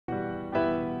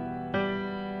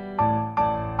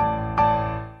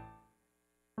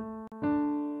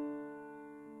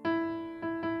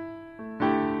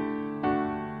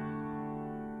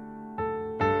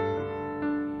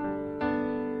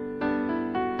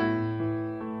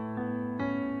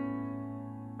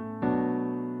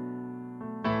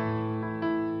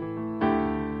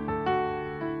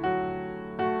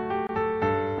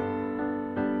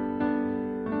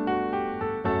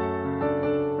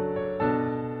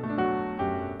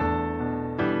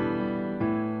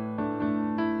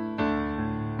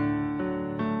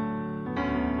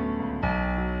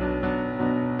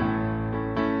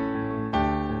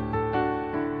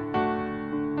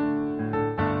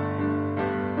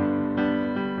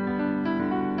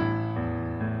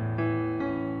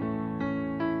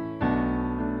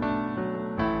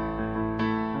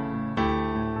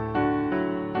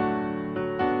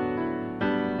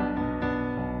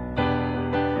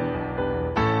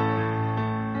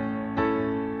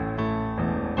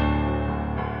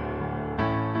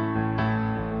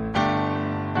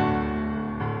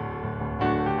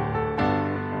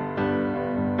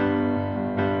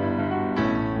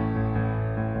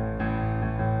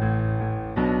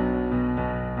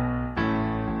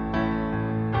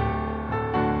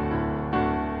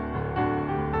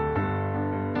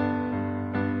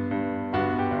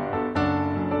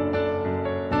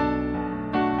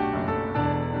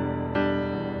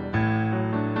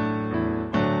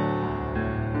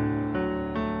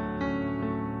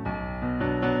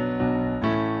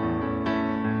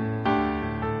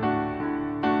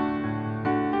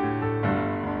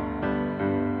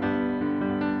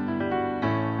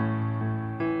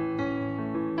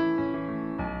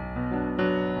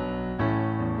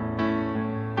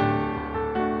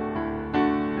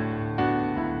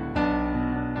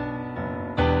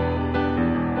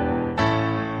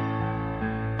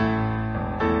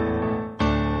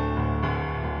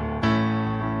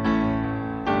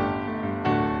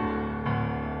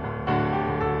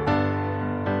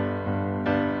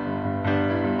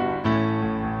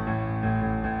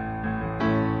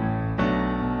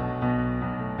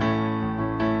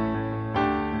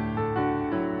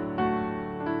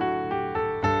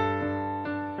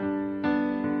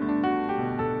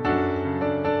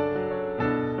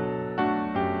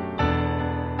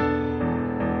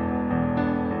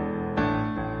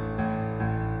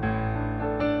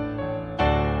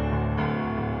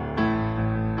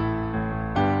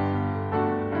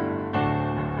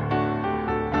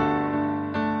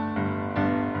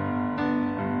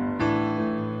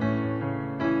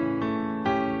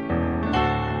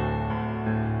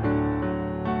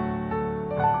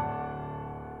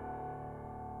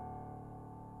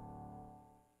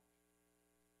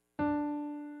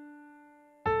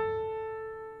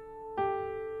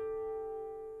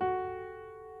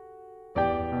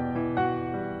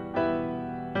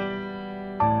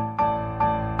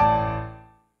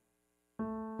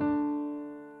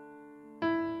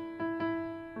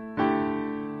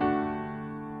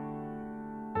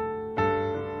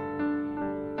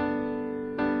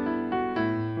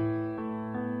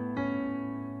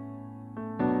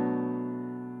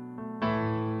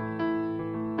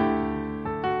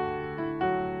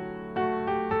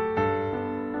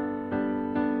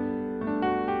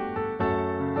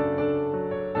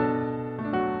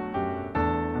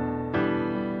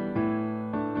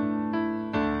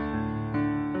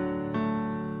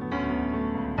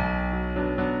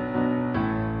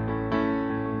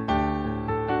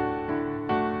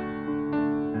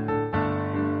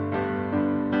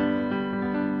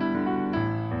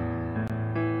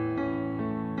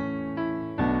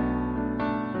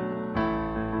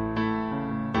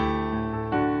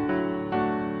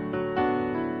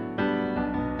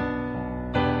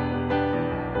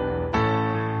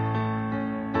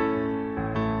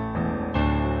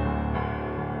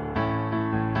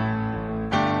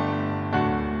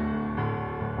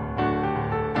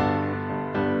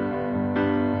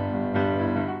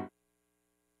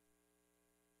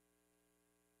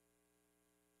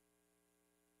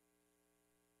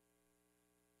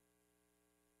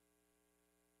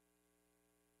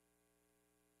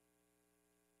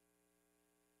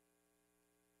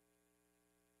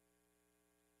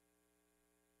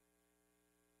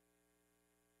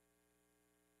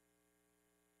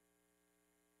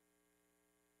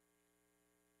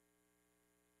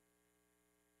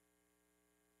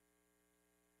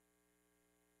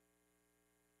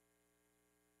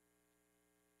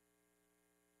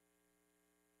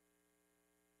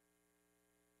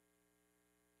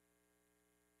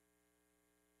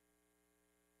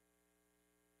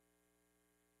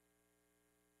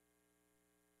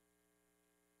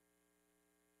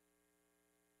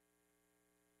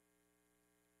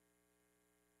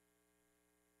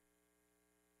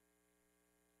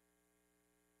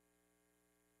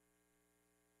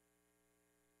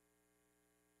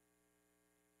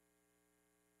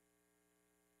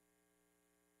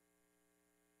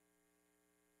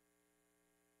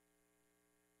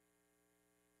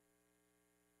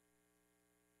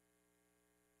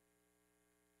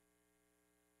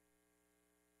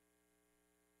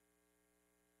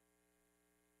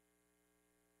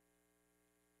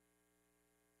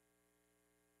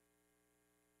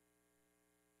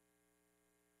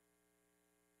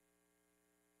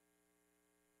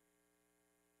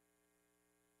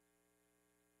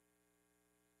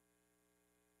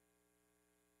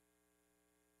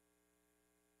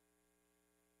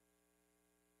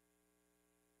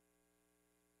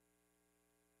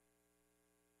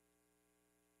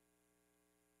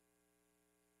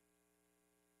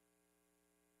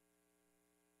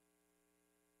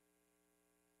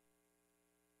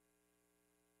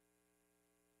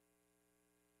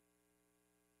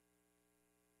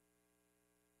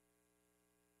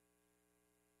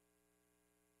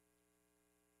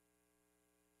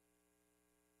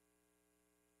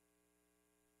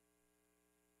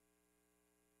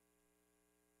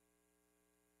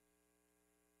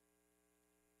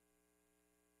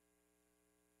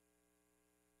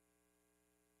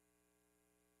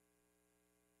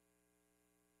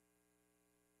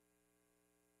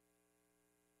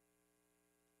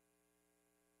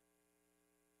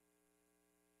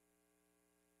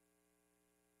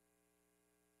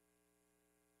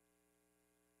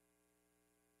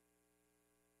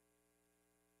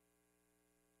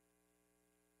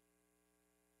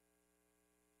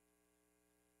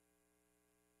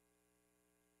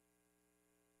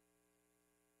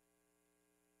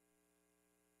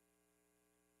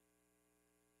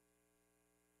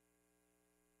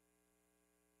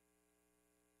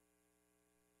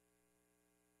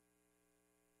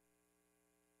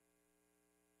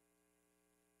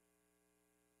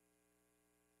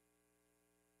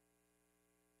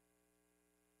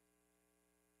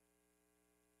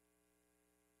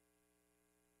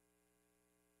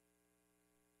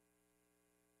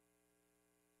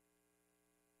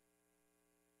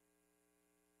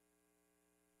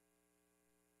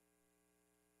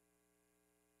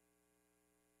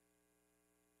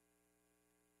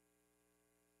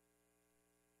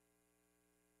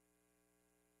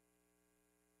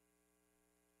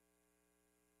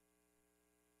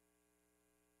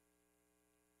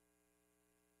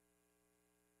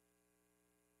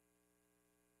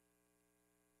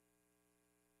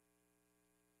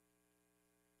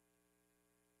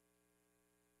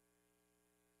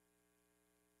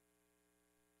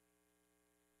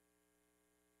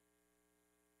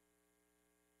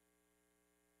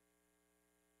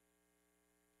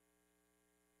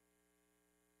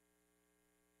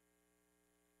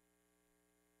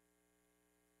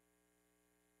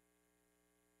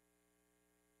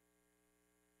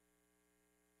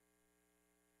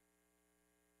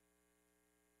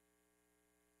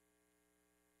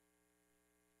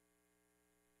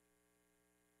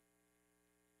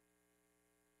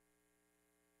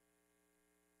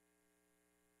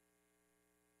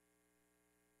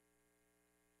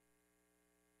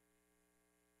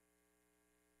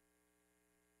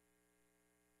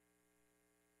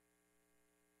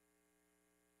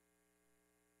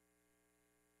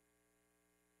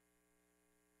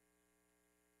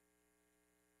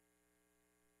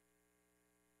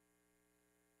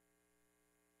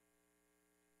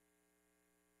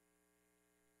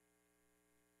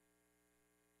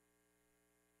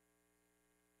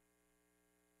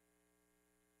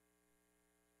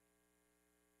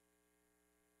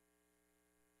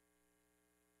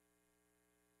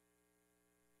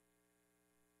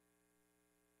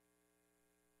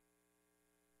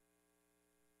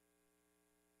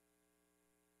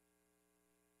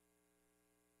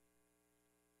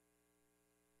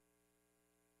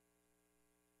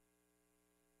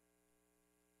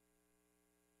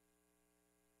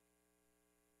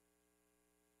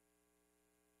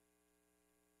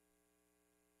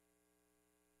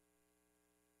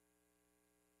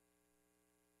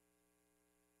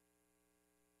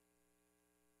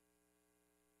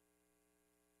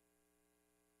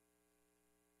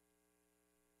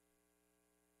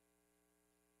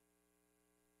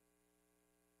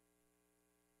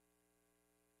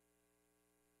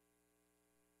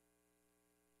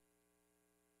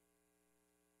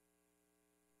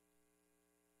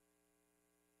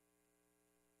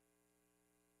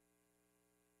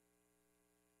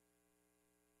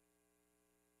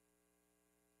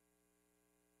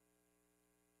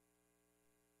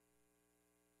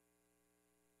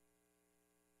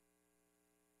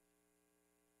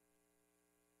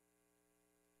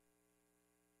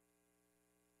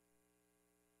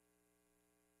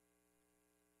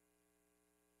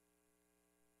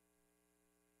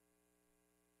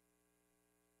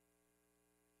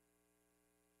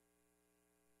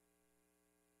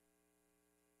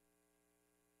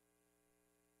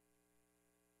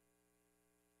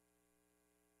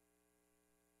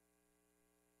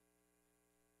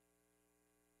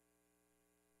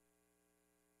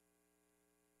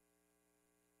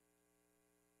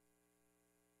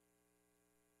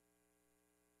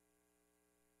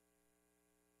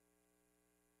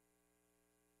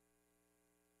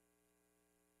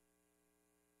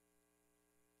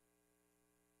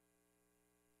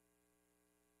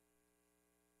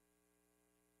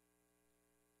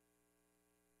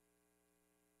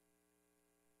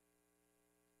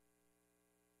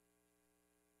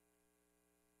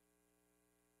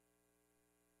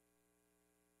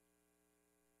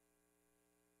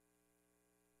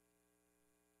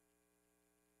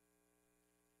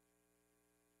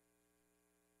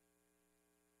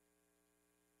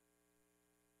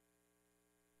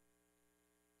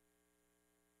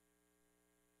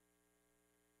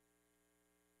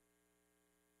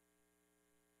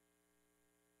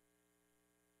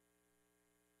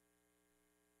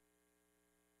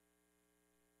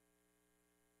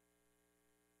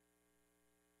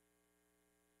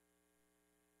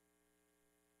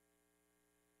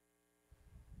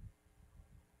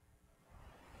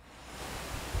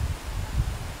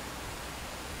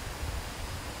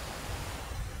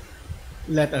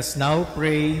Let us now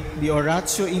pray the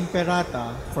Oratio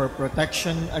Imperata for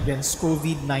protection against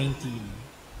COVID-19.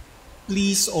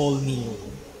 Please all kneel.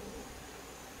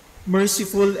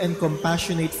 Merciful and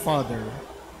compassionate Father,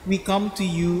 we come to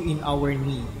you in our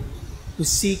need to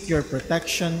seek your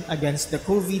protection against the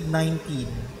COVID-19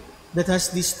 that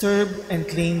has disturbed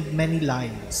and claimed many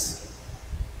lives.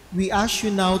 We ask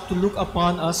you now to look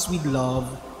upon us with love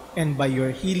and by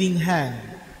your healing hand,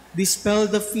 dispel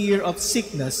the fear of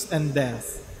sickness and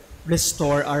death,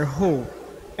 restore our hope,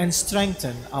 and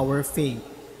strengthen our faith.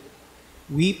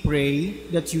 We pray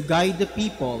that you guide the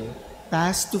people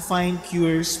tasked to find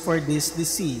cures for this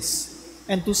disease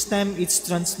and to stem its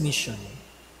transmission.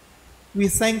 We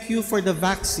thank you for the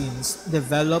vaccines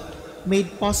developed,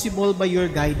 made possible by your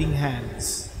guiding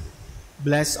hands.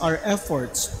 Bless our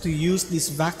efforts to use these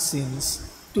vaccines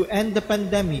to end the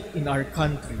pandemic in our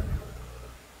country.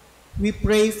 We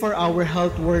pray for our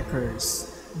health workers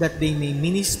that they may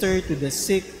minister to the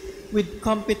sick with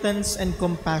competence and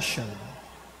compassion.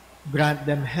 Grant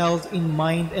them health in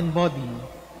mind and body,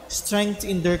 strength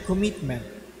in their commitment,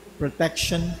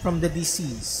 protection from the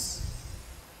disease.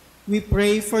 We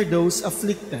pray for those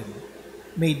afflicted.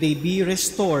 May they be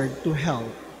restored to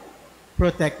health.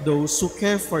 Protect those who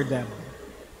care for them.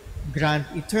 Grant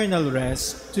eternal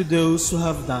rest to those who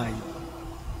have died.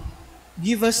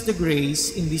 Give us the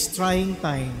grace in these trying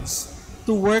times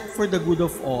to work for the good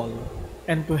of all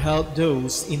and to help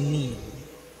those in need.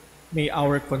 May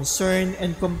our concern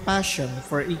and compassion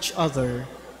for each other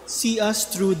see us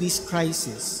through this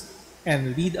crisis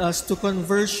and lead us to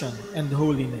conversion and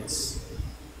holiness.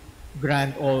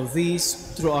 Grant all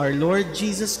this through our Lord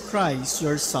Jesus Christ,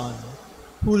 your Son,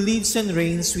 who lives and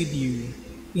reigns with you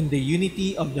in the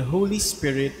unity of the Holy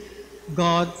Spirit,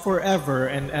 God forever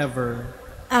and ever.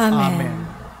 Amen. Amen.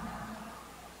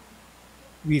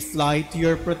 We fly to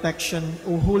your protection,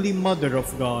 O Holy Mother of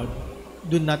God.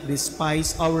 Do not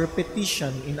despise our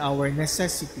petition in our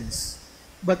necessities,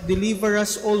 but deliver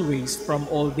us always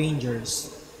from all dangers,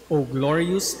 O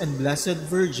glorious and blessed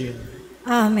Virgin.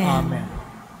 Amen. Amen.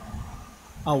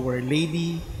 Our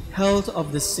Lady, health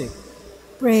of the sick.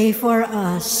 Pray for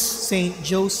us. Saint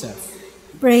Joseph.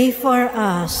 Pray for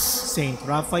us. Saint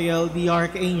Raphael the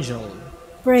Archangel.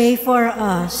 Pray for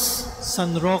us.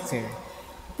 San Roque.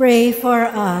 Pray for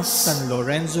us. San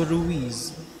Lorenzo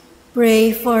Ruiz. Pray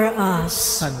for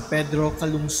us. San Pedro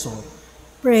Calungsod.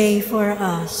 Pray for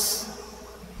us.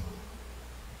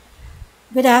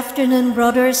 Good afternoon,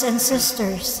 brothers and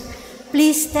sisters.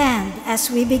 Please stand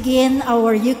as we begin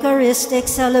our Eucharistic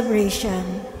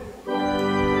celebration.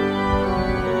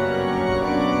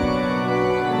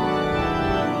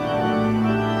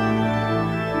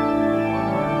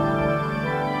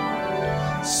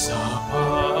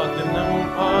 Sapat ng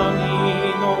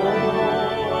Panginoon,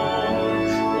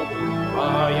 buong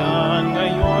bayan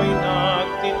ngayon'y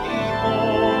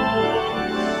nagtitipon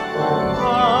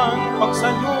upang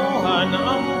pagsaluhan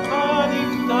ang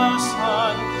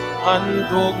kaligtasan,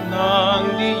 handog ng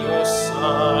Diyos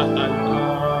sa Anak.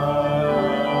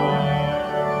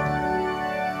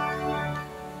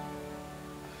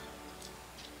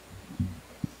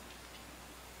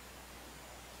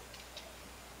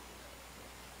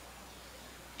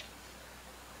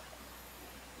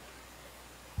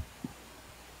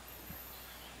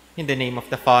 In the name of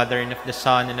the Father, and of the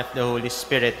Son, and of the Holy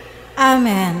Spirit.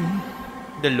 Amen.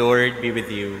 The Lord be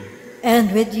with you. And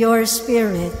with your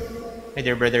spirit. My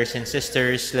dear brothers and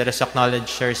sisters, let us acknowledge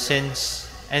our sins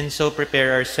and so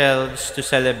prepare ourselves to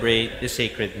celebrate the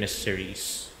sacred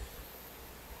mysteries.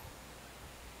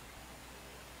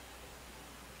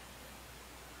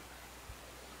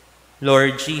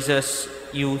 Lord Jesus,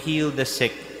 you heal the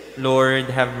sick.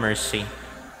 Lord, have mercy.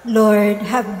 Lord,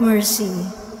 have mercy.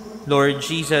 Lord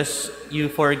Jesus, you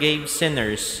forgave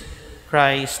sinners.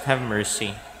 Christ, have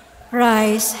mercy.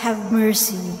 Christ, have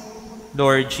mercy.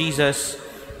 Lord Jesus,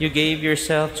 you gave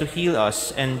yourself to heal us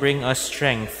and bring us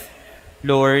strength.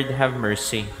 Lord, have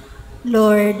mercy.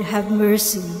 Lord, have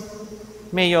mercy.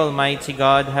 May Almighty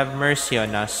God have mercy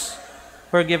on us,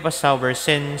 forgive us our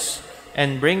sins,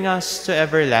 and bring us to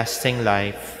everlasting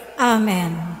life.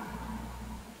 Amen.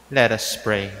 Let us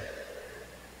pray.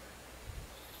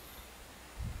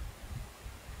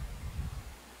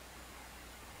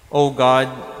 O God,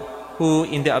 who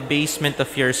in the abasement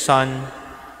of your Son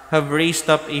have raised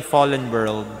up a fallen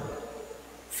world,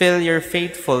 fill your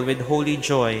faithful with holy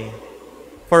joy,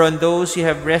 for on those you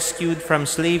have rescued from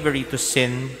slavery to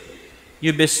sin,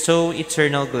 you bestow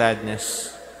eternal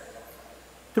gladness.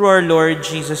 Through our Lord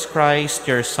Jesus Christ,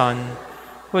 your Son,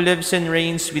 who lives and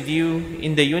reigns with you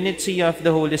in the unity of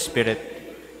the Holy Spirit,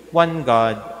 one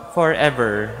God,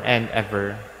 forever and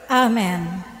ever.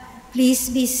 Amen. Please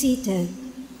be seated.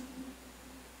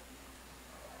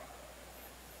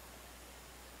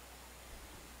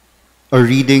 A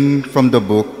reading from the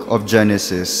book of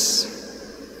Genesis.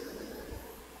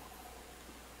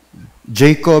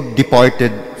 Jacob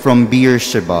departed from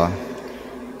Beersheba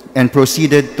and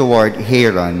proceeded toward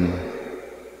Haran.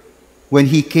 When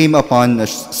he came upon a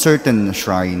certain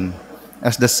shrine,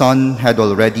 as the sun had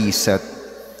already set,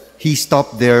 he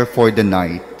stopped there for the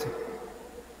night.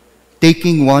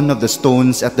 Taking one of the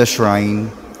stones at the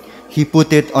shrine, he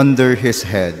put it under his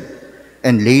head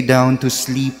and lay down to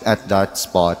sleep at that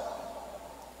spot.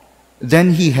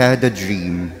 Then he had a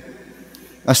dream.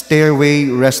 A stairway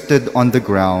rested on the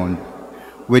ground,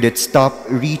 with its top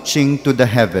reaching to the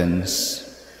heavens,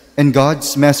 and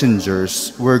God's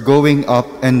messengers were going up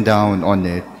and down on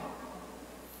it.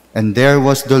 And there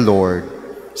was the Lord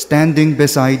standing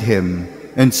beside him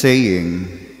and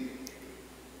saying,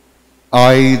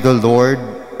 I, the Lord,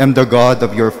 am the God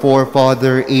of your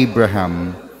forefather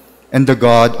Abraham and the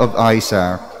God of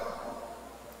Isaac.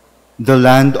 The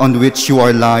land on which you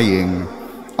are lying,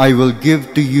 I will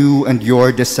give to you and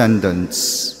your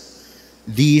descendants.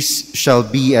 These shall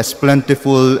be as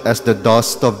plentiful as the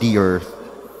dust of the earth,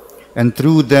 and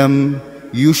through them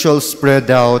you shall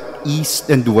spread out east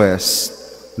and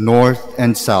west, north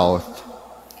and south.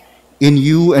 In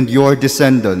you and your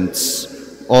descendants,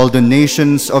 all the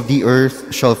nations of the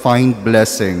earth shall find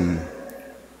blessing.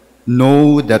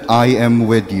 Know that I am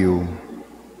with you.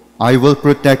 I will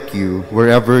protect you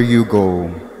wherever you go,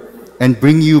 and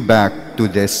bring you back to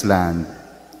this land.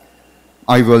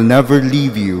 I will never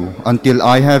leave you until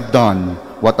I have done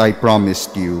what I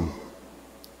promised you.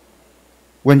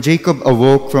 When Jacob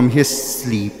awoke from his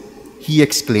sleep, he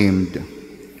exclaimed,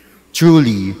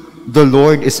 Truly, the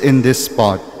Lord is in this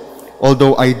spot,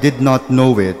 although I did not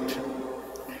know it.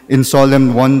 In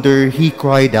solemn wonder, he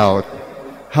cried out,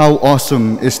 How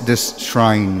awesome is this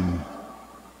shrine!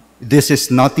 This is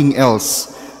nothing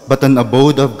else but an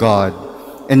abode of God,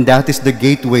 and that is the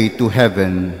gateway to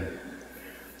heaven.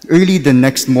 Early the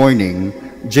next morning,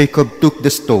 Jacob took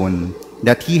the stone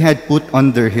that he had put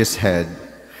under his head,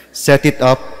 set it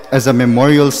up as a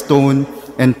memorial stone,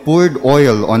 and poured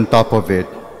oil on top of it.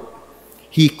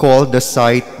 He called the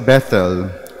site Bethel,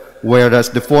 whereas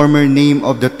the former name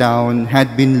of the town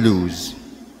had been Luz.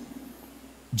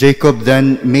 Jacob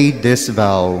then made this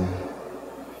vow,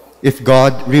 If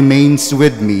God remains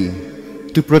with me,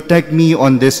 to protect me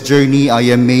on this journey I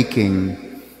am making,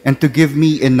 and to give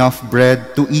me enough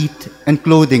bread to eat and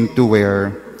clothing to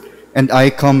wear, and I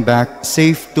come back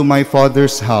safe to my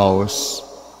father's house,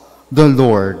 the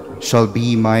Lord shall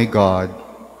be my God.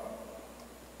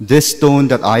 This stone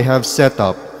that I have set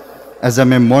up as a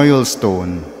memorial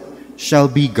stone shall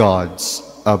be God's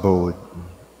abode.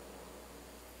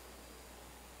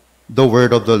 The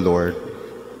word of the Lord.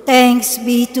 Thanks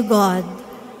be to God.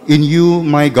 In you,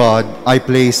 my God, I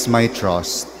place my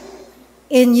trust.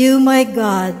 In you, my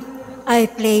God, I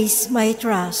place my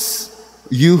trust.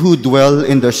 You who dwell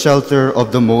in the shelter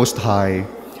of the Most High,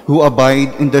 who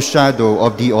abide in the shadow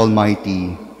of the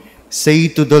Almighty, say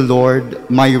to the Lord,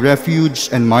 my refuge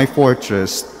and my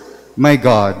fortress, my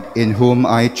God, in whom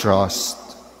I trust.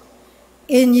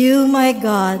 In you, my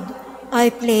God, I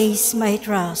place my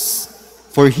trust.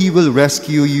 For he will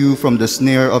rescue you from the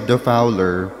snare of the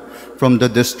fowler, from the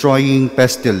destroying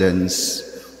pestilence.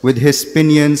 With his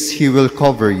pinions he will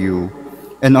cover you,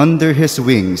 and under his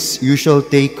wings you shall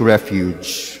take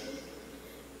refuge.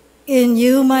 In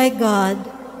you, my God,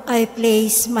 I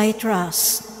place my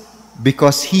trust.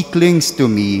 Because he clings to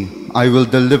me, I will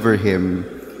deliver him.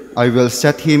 I will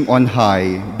set him on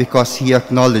high, because he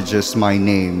acknowledges my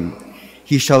name.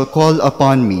 He shall call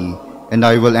upon me, and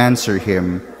I will answer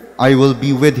him. I will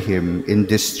be with him in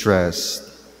distress.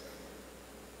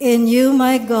 In you,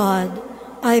 my God,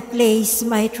 I place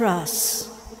my trust.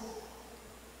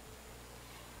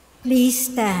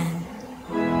 Please stand.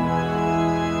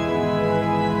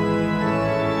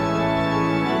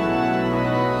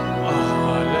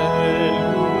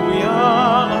 Alleluia,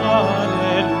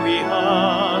 alleluia.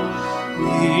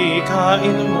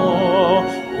 Wikain mo,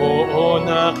 oo,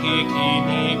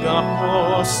 nakikinig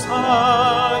ako sa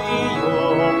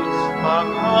iyong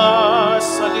mga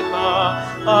salita.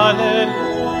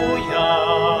 Alleluia,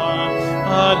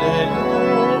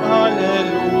 alleluia,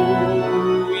 alleluia.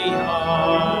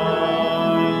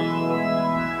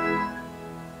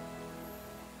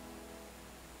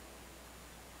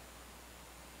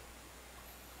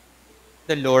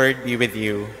 The Lord be with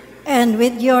you. And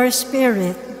with your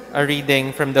spirit. A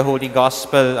reading from the Holy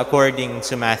Gospel according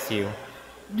to Matthew.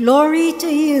 Glory to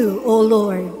you, O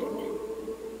Lord.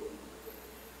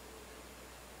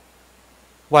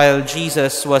 While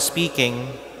Jesus was speaking,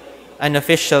 an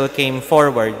official came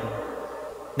forward,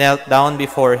 knelt down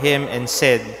before him and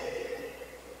said,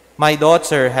 "My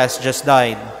daughter has just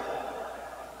died,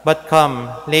 but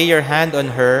come, lay your hand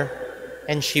on her,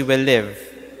 and she will live."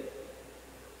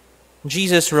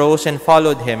 Jesus rose and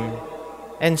followed him,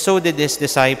 and so did his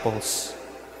disciples.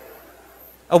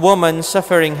 A woman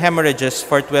suffering hemorrhages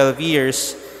for 12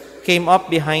 years came up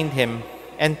behind him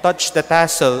and touched the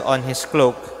tassel on his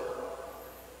cloak.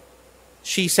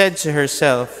 She said to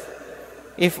herself,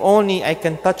 "If only I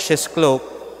can touch his cloak,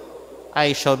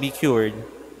 I shall be cured."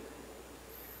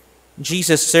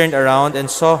 Jesus turned around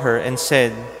and saw her and said,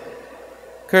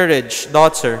 "Courage,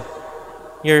 daughter,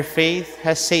 your faith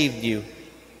has saved you."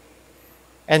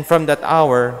 And from that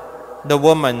hour, the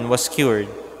woman was cured.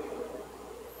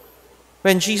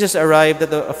 When Jesus arrived at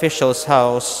the official's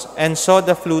house and saw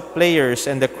the flute players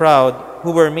and the crowd who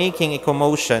were making a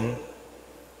commotion,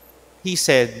 he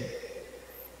said,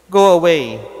 "Go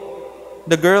away.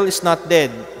 The girl is not dead,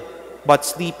 but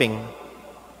sleeping."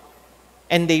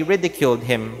 And they ridiculed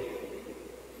him.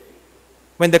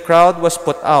 When the crowd was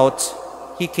put out,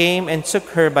 he came and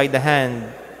took her by the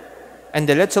hand,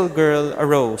 and the little girl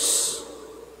arose.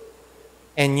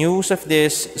 And news of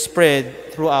this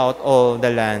spread throughout all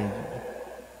the land.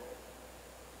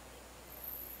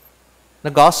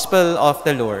 The Gospel of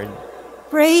the Lord.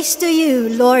 Praise to you,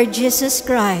 Lord Jesus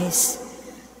Christ.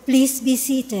 Please be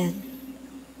seated.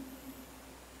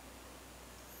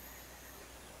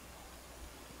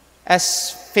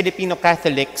 As Filipino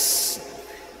Catholics,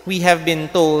 we have been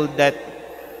told that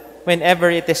whenever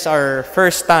it is our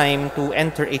first time to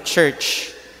enter a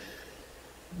church,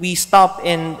 we stop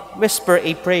and whisper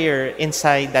a prayer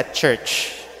inside that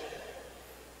church.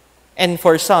 And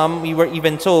for some, we were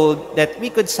even told that we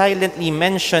could silently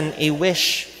mention a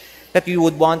wish that we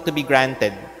would want to be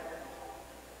granted.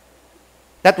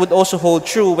 That would also hold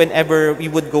true whenever we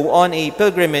would go on a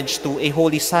pilgrimage to a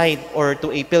holy site or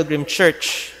to a pilgrim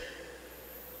church.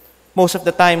 Most of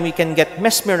the time, we can get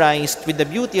mesmerized with the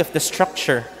beauty of the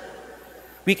structure.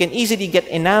 We can easily get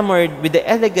enamored with the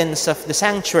elegance of the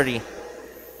sanctuary.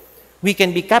 We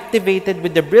can be captivated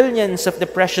with the brilliance of the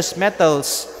precious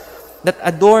metals that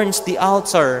adorns the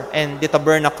altar and the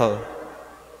tabernacle.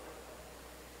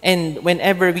 And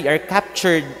whenever we are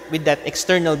captured with that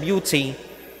external beauty,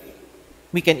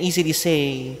 we can easily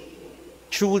say,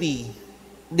 truly,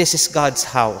 this is God's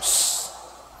house.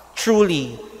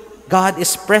 Truly, God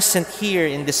is present here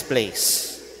in this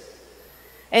place.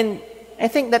 And I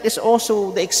think that is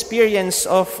also the experience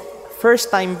of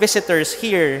first-time visitors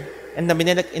here in the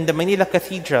Manila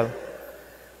Cathedral.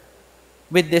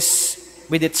 With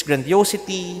its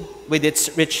grandiosity, with its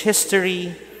rich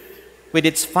history, with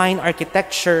its fine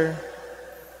architecture,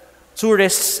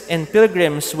 tourists and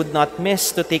pilgrims would not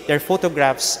miss to take their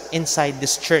photographs inside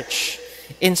this church,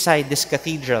 inside this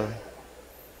cathedral.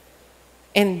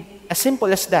 And as simple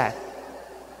as that,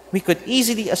 we could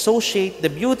easily associate the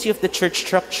beauty of the church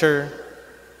structure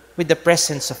with the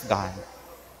presence of God.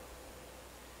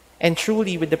 And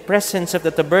truly, with the presence of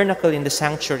the tabernacle in the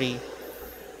sanctuary,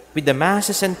 with the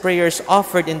masses and prayers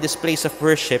offered in this place of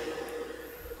worship,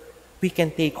 we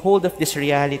can take hold of this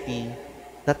reality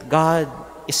that God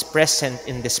is present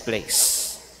in this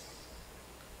place.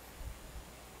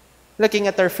 Looking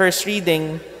at our first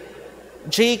reading,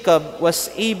 Jacob was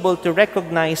able to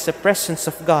recognize the presence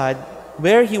of God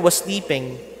where he was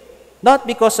sleeping, not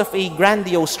because of a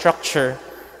grandiose structure,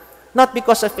 not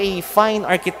because of a fine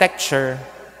architecture,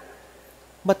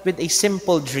 but with a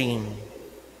simple dream.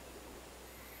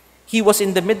 He was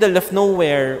in the middle of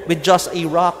nowhere with just a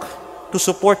rock to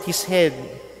support his head,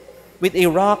 with a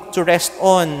rock to rest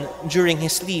on during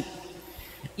his sleep.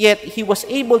 Yet he was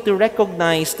able to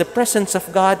recognize the presence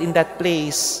of God in that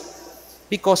place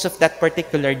because of that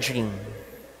particular dream.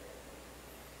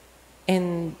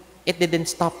 And it didn't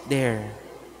stop there.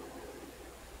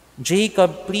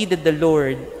 Jacob pleaded the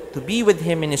Lord to be with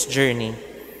him in his journey,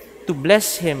 to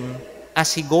bless him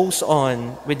as he goes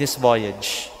on with his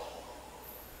voyage.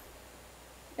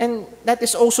 And that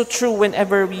is also true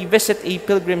whenever we visit a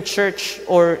pilgrim church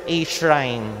or a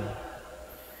shrine.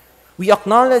 We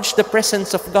acknowledge the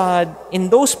presence of God in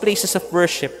those places of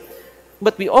worship,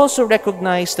 but we also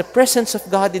recognize the presence of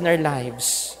God in our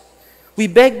lives. We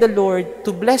beg the Lord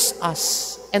to bless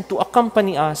us and to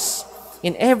accompany us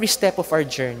in every step of our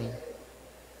journey,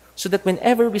 so that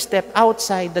whenever we step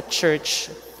outside the church,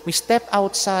 we step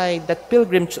outside that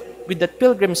with that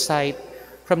pilgrim site,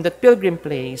 from that pilgrim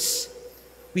place,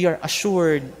 we are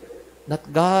assured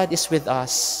that God is with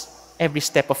us every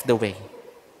step of the way.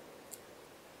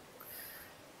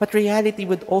 But reality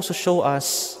would also show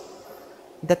us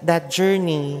that that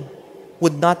journey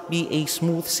would not be a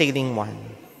smooth sailing one.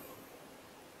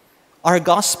 Our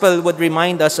gospel would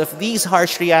remind us of these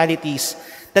harsh realities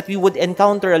that we would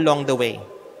encounter along the way,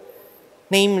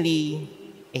 namely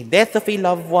a death of a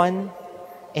loved one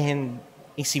and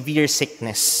a severe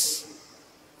sickness.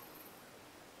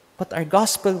 But our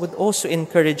gospel would also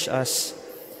encourage us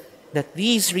that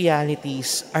these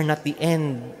realities are not the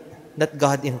end that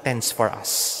God intends for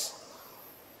us.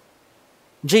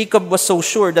 Jacob was so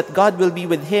sure that God will be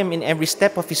with him in every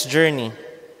step of his journey,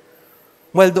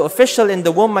 while the official and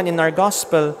the woman in our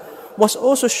gospel was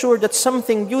also sure that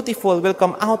something beautiful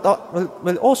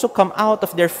will also come out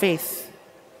of their faith.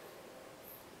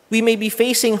 We may be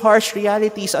facing harsh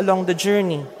realities along the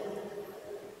journey,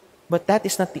 but that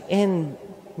is not the end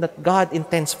that God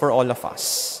intends for all of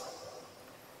us.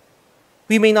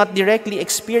 We may not directly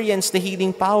experience the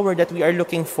healing power that we are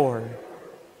looking for,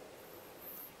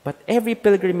 but every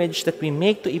pilgrimage that we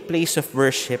make to a place of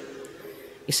worship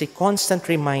is a constant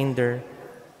reminder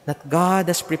that God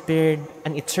has prepared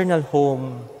an eternal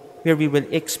home where we will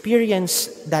experience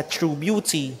that true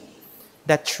beauty,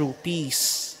 that true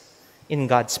peace in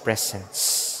God's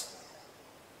presence.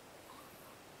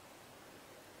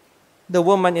 The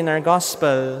woman in our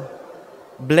gospel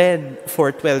bled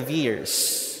for 12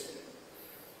 years.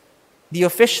 The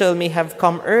official may have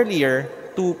come earlier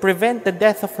to prevent the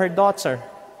death of her daughter.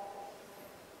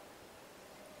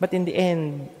 But in the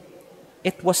end,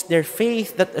 it was their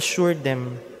faith that assured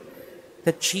them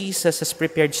that Jesus has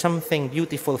prepared something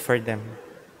beautiful for them.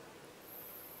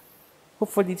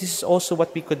 Hopefully, this is also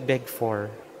what we could beg for.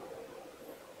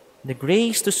 The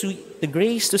grace to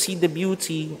see the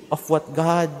beauty of what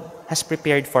God has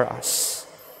prepared for us.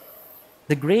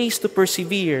 The grace to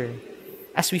persevere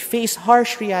as we face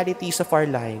harsh realities of our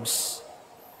lives.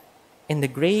 And the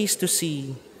grace to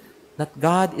see that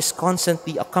God is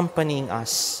constantly accompanying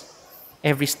us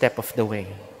every step of the way.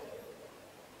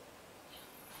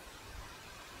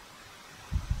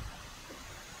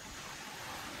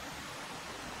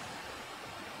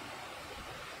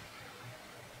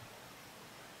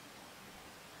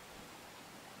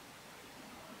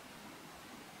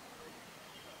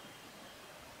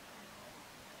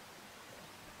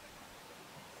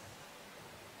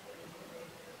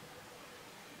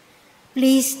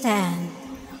 Please stand.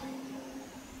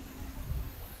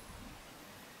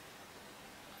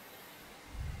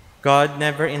 God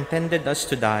never intended us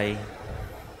to die.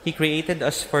 He created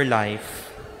us for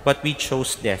life, but we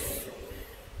chose death.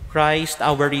 Christ,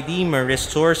 our Redeemer,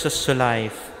 restores us to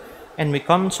life, and we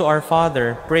come to our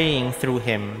Father praying through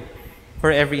Him. For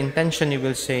every intention we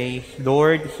will say,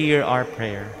 Lord, hear our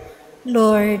prayer.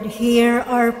 Lord, hear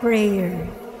our prayer.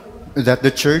 That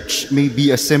the Church may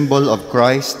be a symbol of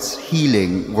Christ's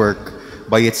healing work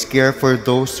by its care for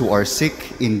those who are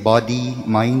sick in body,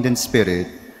 mind, and spirit,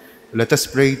 let us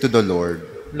pray to the Lord.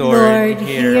 Lord,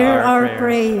 hear our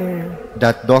prayer.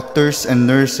 That doctors and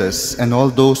nurses and all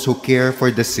those who care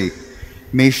for the sick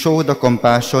may show the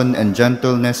compassion and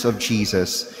gentleness of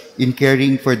Jesus in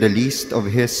caring for the least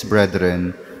of His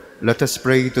brethren, let us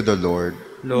pray to the Lord.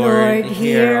 Lord,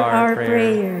 hear our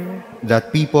prayer.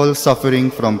 That people suffering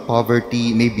from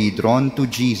poverty may be drawn to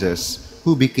Jesus,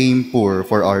 who became poor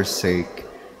for our sake.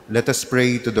 Let us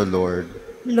pray to the Lord.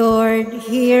 Lord,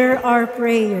 hear our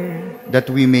prayer. That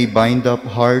we may bind up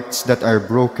hearts that are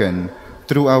broken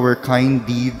through our kind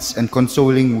deeds and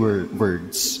consoling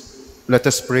words. Let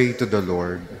us pray to the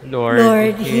Lord.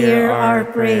 Lord, hear our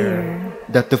prayer.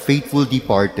 That the faithful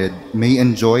departed may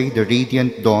enjoy the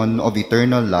radiant dawn of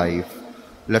eternal life.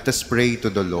 Let us pray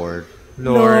to the Lord.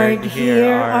 Lord,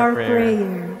 hear our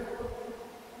prayer.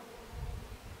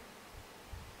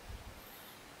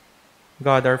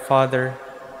 God our Father,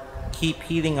 keep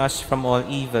healing us from all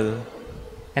evil,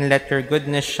 and let your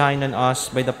goodness shine on us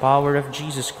by the power of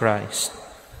Jesus Christ.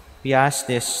 We ask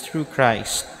this through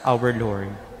Christ our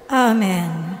Lord.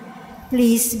 Amen.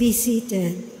 Please be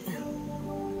seated.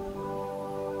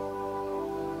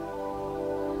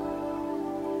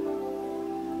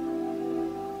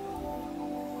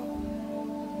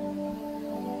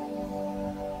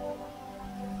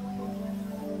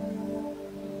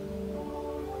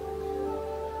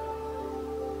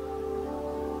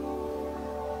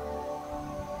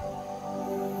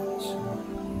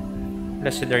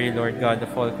 Blessed are you, Lord God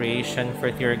of all creation,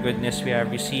 for through your goodness we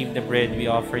have received the bread we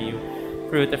offer you,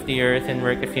 fruit of the earth and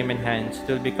work of human hands. It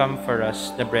will become for us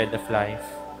the bread of life.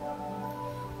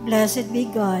 Blessed be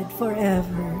God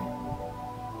forever.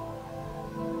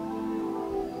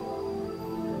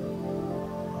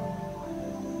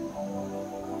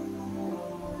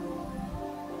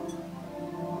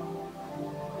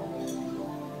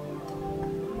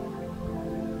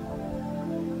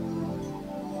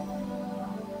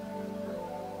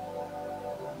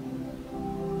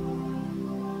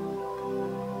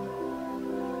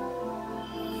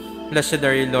 Blessed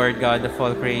are you, Lord God of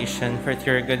all creation, for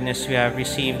through your goodness we have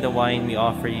received the wine we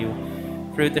offer you,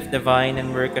 fruit of the vine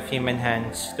and work of human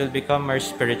hands, to become our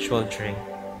spiritual drink.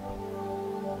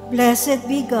 Blessed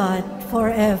be God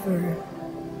forever.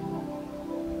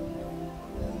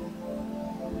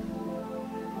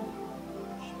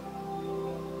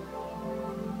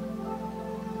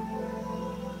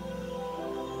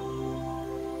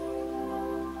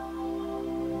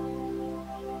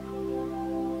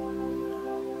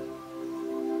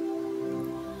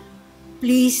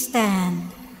 Please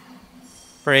stand.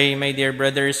 Pray, my dear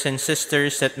brothers and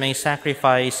sisters, that my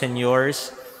sacrifice and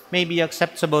yours may be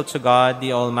acceptable to God,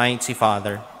 the Almighty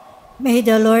Father. May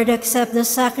the Lord accept the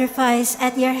sacrifice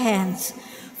at your hands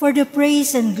for the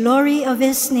praise and glory of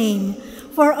his name,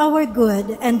 for our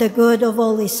good and the good of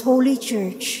all his holy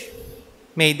church.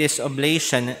 May this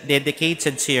oblation,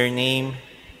 dedicated to your name,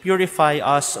 purify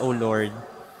us, O Lord,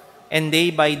 and day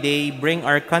by day bring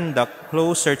our conduct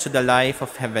closer to the life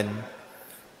of heaven.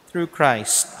 Through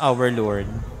Christ our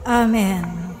Lord.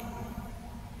 Amen.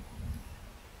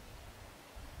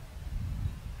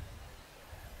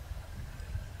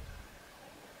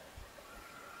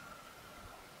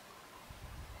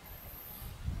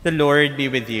 The Lord be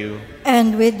with you.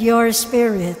 And with your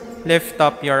spirit. Lift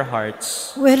up your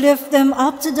hearts. We lift them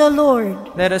up to the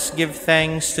Lord. Let us give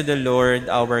thanks to the Lord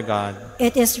our God.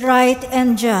 It is right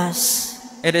and just.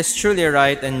 It is truly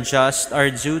right and just,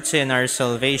 our duty and our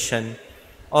salvation,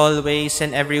 always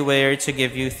and everywhere to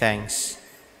give you thanks.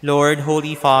 Lord,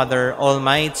 Holy Father,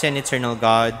 Almighty and Eternal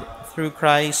God, through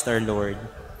Christ our Lord.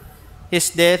 His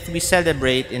death we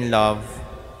celebrate in love.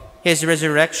 His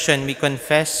resurrection we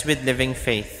confess with living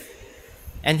faith.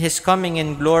 And his coming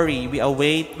in glory we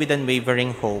await with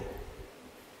unwavering hope.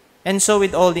 And so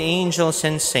with all the angels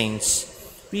and saints,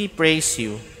 we praise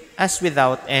you, as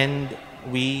without end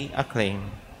we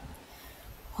acclaim.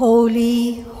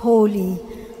 Holy, holy,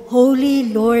 holy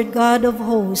Lord God of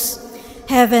hosts,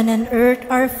 heaven and earth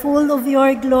are full of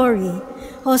your glory.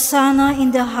 Hosanna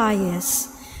in the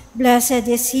highest. Blessed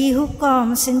is he who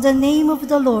comes in the name of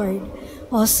the Lord.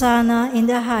 Hosanna in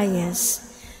the highest.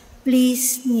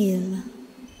 Please kneel.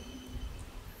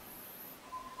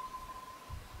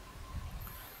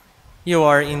 You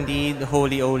are indeed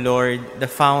holy, O Lord, the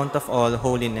fount of all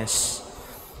holiness.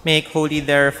 Make holy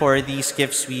therefore these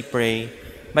gifts, we pray,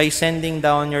 by sending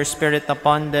down your Spirit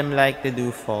upon them like the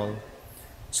dewfall,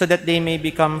 so that they may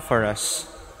become for us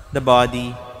the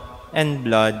body and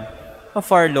blood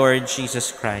of our Lord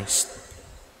Jesus Christ.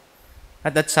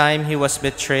 At the time he was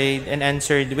betrayed and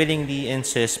entered willingly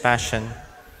into his passion,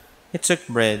 he took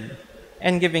bread,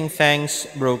 and giving thanks,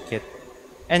 broke it,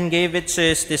 and gave it to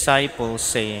his disciples,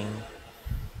 saying,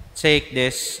 "Take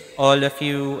this, all of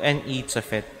you, and eat of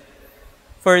it,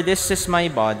 for this is my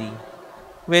body,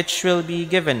 which will be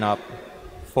given up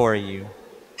for you."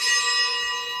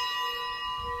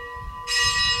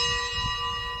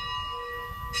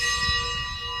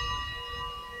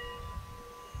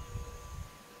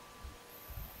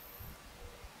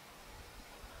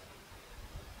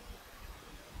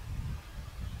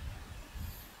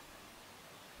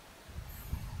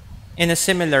 In a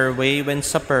similar way, when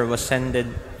supper was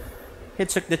ended, he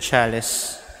took the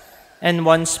chalice, and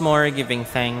once more giving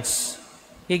thanks,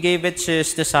 he gave it to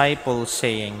his disciples,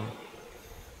 saying,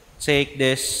 "Take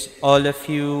this, all of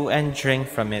you, and drink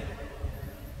from it.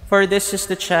 For this is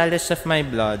the chalice of my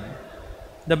blood,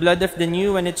 the blood of the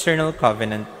new and eternal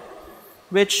covenant,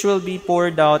 which will be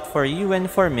poured out for you and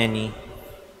for many,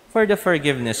 for the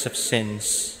forgiveness of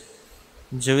sins.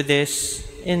 Do this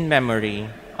in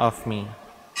memory of me."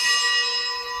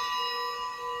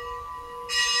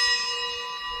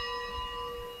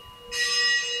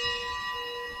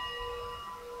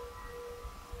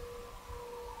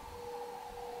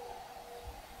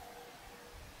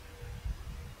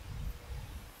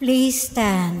 Please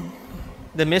stand.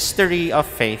 The mystery of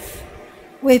faith.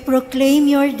 We proclaim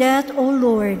your death, O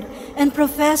Lord, and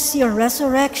profess your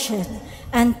resurrection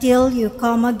until you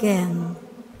come again.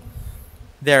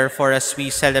 Therefore, as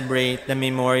we celebrate the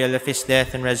memorial of his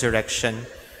death and resurrection,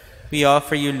 we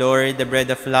offer you, Lord, the bread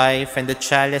of life and the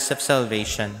chalice of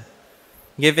salvation,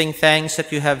 giving thanks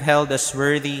that you have held us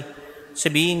worthy to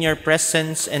be in your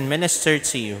presence and minister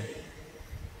to you.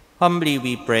 Humbly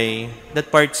we pray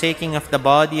that, partaking of the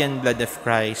body and blood of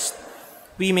Christ,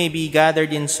 we may be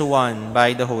gathered into one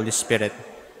by the Holy Spirit.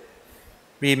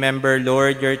 Remember,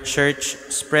 Lord, your church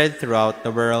spread throughout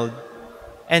the world,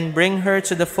 and bring her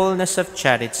to the fullness of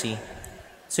charity,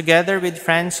 together with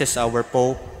Francis our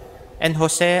Pope, and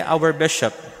Jose our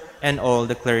Bishop, and all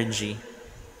the clergy.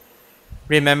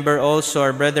 Remember also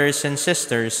our brothers and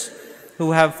sisters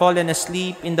who have fallen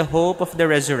asleep in the hope of the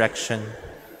resurrection,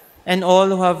 and all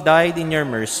who have died in your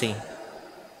mercy.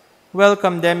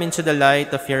 Welcome them into the light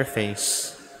of your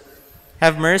face.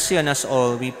 Have mercy on us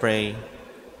all, we pray,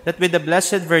 that with the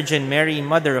Blessed Virgin Mary,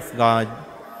 Mother of God,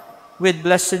 with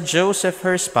Blessed Joseph,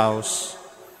 her spouse,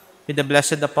 with the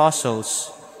blessed apostles,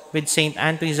 with Saint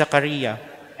Anthony Zachariah,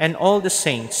 and all the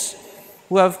saints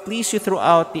who have pleased you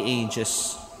throughout the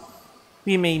ages,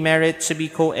 we may merit to be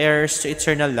co-heirs to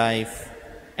eternal life,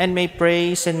 and may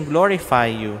praise and glorify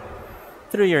you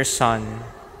through your Son,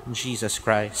 Jesus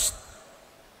Christ.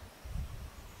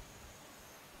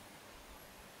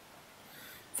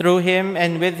 Through him,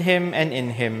 and with him, and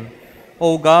in him,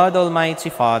 O God, Almighty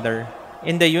Father,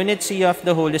 in the unity of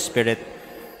the Holy Spirit,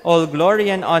 all glory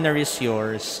and honor is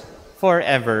yours,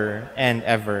 forever and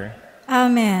ever.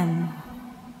 Amen.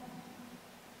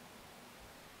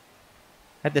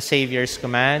 At the Savior's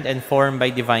command and formed by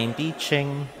divine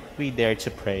teaching, we dare to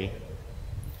pray.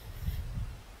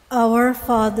 Our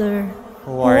Father,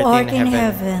 who art in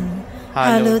heaven,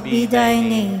 hallowed be thy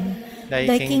name. Thy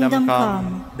kingdom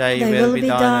come, thy will be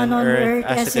done on earth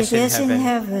as it is in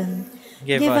heaven.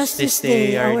 Give us this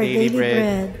day our daily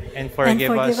bread, and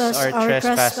forgive us our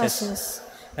trespasses,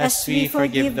 as we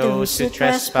forgive those who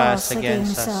trespass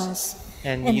against us.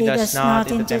 And lead us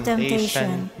not into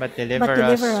temptation, but deliver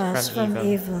us from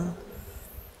evil.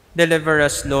 Deliver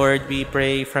us, Lord, we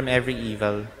pray, from every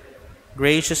evil.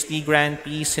 Graciously grant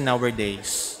peace in our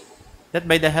days, that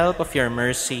by the help of your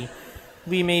mercy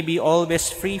we may be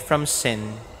always free from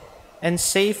sin and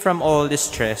safe from all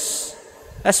distress,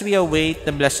 as we await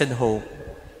the blessed hope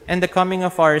and the coming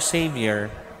of our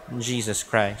Savior, Jesus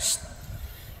Christ.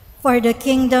 For the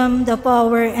kingdom, the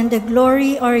power, and the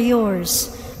glory are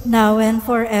yours, now and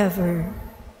forever.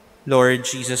 Lord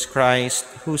Jesus Christ,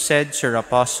 who said to your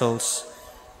apostles,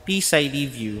 "Peace I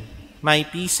leave you, my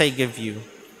peace I give you,"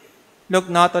 look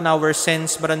not on our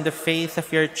sins but on the faith of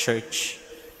your Church,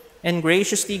 and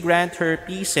graciously grant her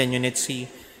peace and unity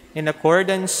in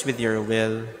accordance with your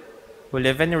will, who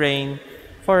live and reign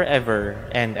forever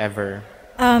and ever.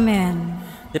 Amen.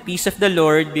 The peace of the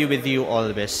Lord be with you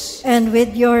always. And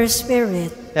with your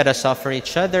spirit. Let us offer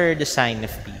each other the sign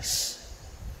of peace.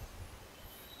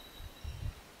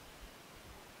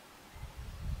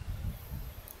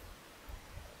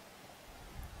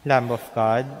 Lamb of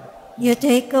God, you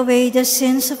take away the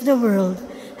sins of the world,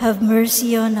 have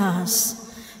mercy on us.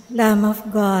 Lamb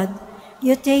of God,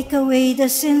 you take away the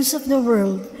sins of the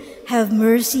world, have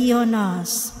mercy on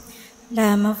us.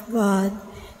 Lamb of God,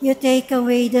 you take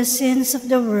away the sins of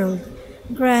the world,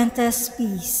 grant us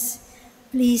peace.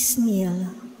 Please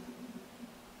kneel.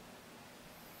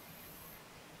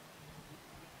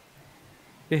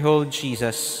 Behold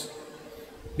Jesus.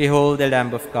 Behold the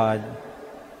Lamb of God.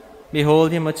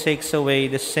 Behold him who takes away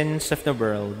the sins of the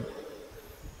world.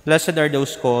 Blessed are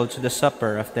those called to the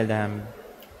supper of the Lamb.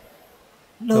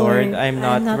 Lord, I am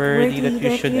not worthy that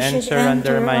you should enter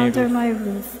under my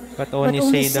roof, but only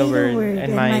say the word,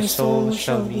 and my soul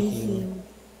shall be healed.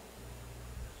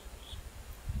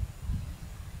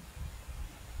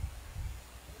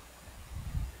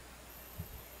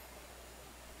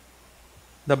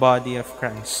 The body of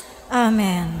Christ.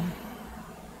 Amen.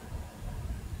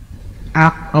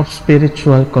 Act of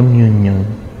spiritual communion.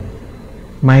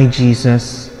 My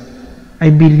Jesus,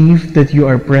 I believe that you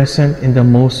are present in the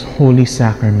most holy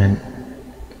sacrament.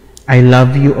 I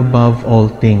love you above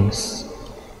all things,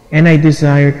 and I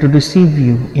desire to receive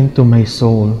you into my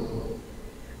soul.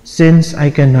 Since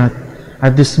I cannot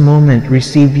at this moment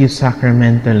receive you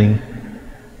sacramentally,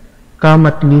 come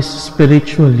at least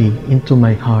spiritually into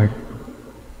my heart.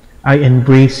 I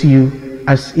embrace you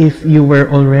as if you were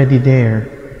already there,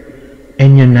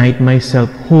 and unite myself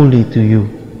wholly to you.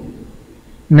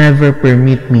 Never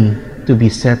permit me to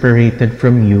be separated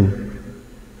from you.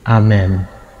 Amen.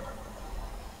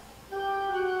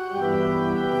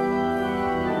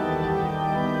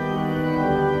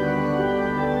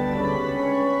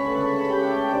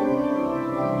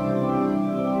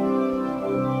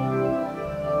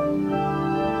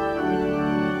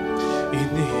 In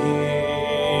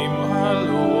him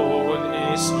alone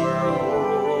is our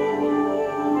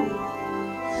hope.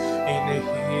 In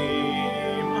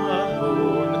him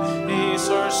alone is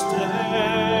our strength.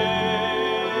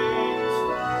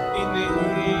 In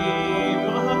him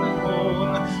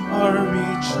alone are we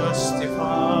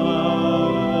justified.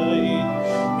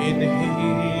 In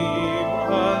him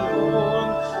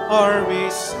alone are we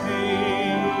saved.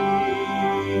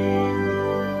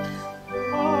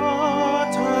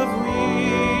 What have we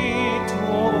to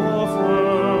offer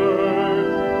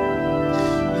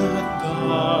that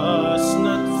does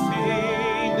not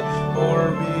fade or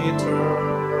wither?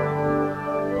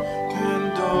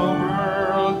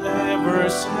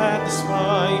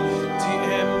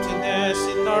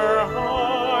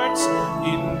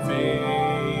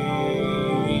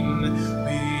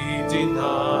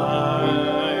 deny.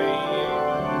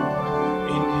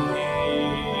 In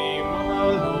Him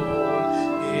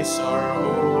alone is our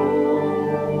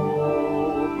hope.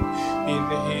 In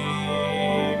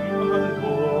Him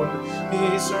alone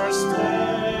is our strength.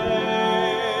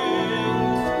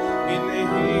 In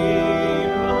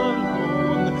Him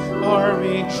alone are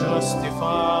we justified.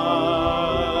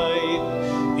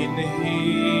 In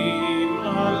Him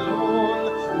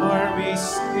alone are we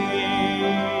saved.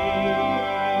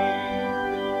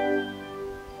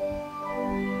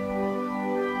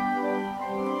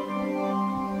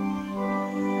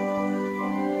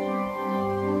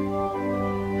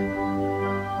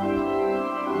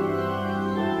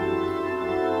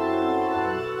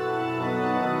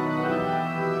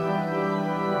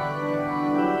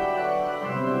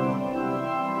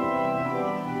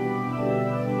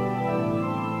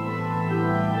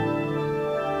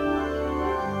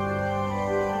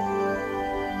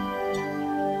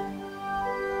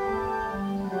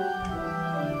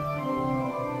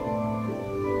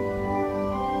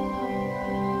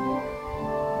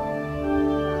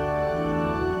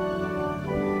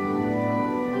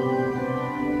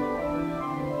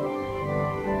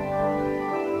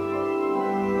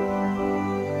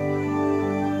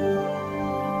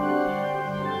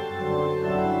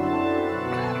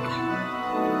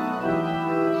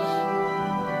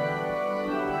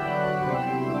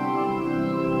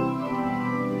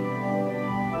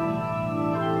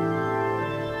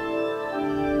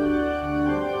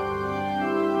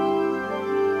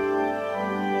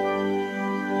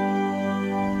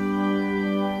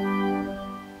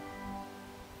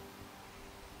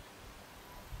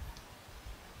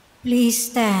 Please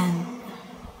stand.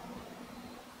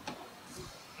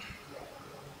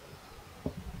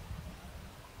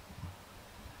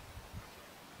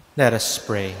 Let us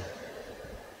pray.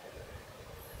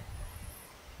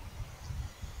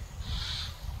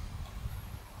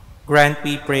 Grant,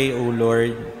 we pray, O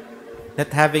Lord,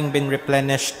 that having been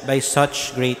replenished by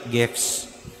such great gifts,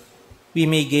 we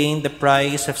may gain the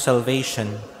prize of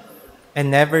salvation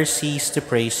and never cease to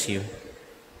praise you.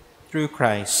 Through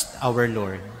Christ our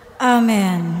Lord.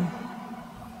 Amen.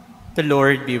 The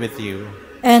Lord be with you.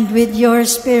 And with your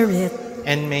spirit.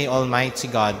 And may Almighty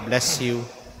God bless you,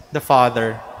 the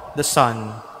Father, the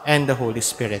Son, and the Holy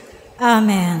Spirit.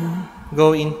 Amen.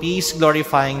 Go in peace,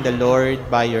 glorifying the Lord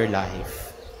by your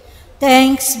life.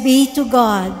 Thanks be to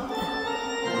God.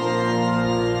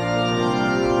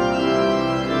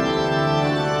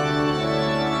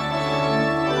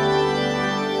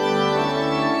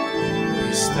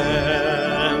 We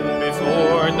stand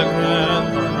before the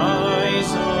grand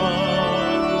horizon,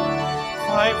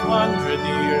 500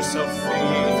 years of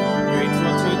faith,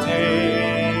 grateful today.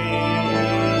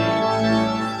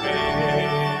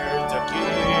 Bear the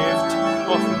gift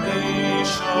of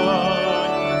nation,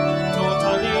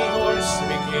 totally yours,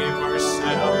 we give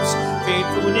ourselves,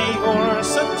 faithfully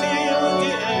yours until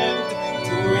the end.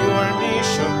 To your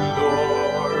nation,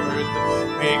 Lord,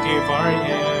 we give our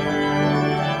yes.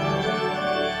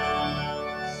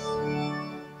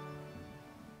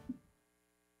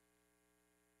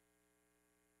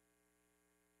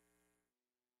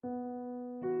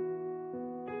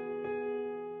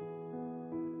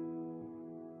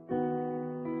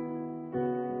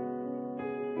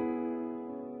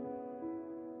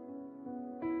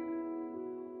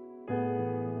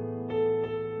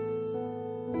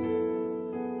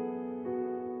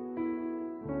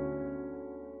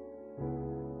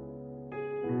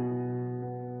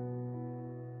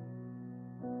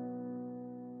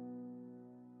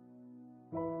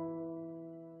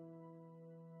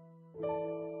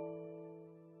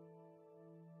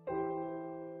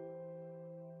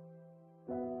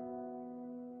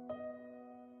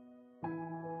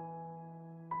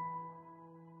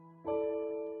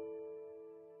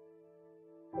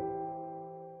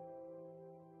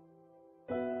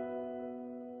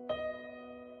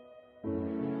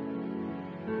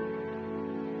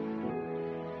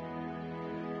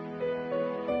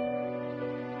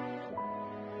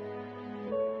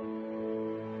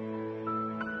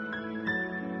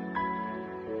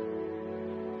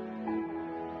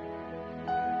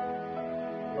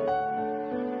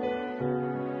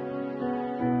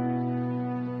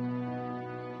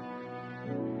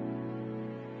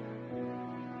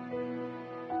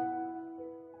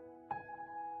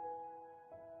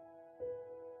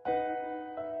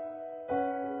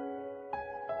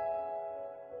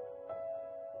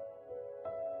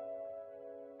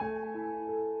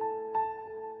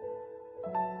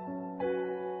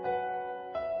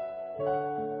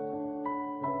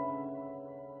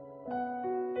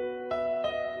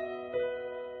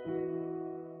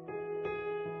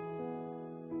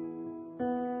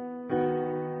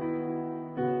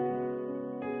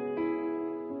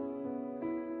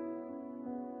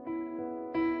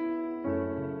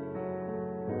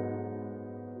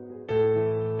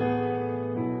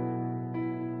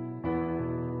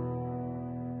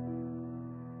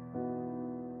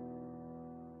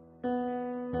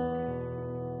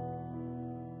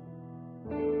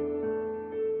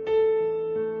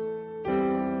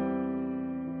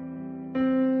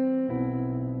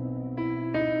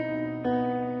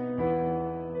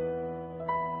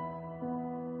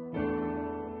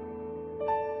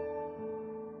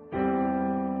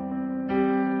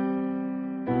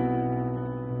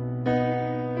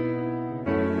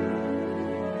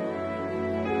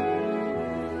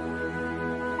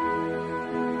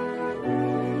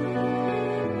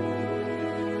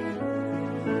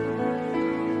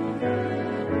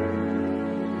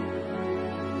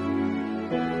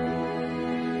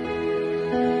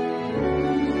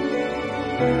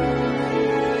 Amen.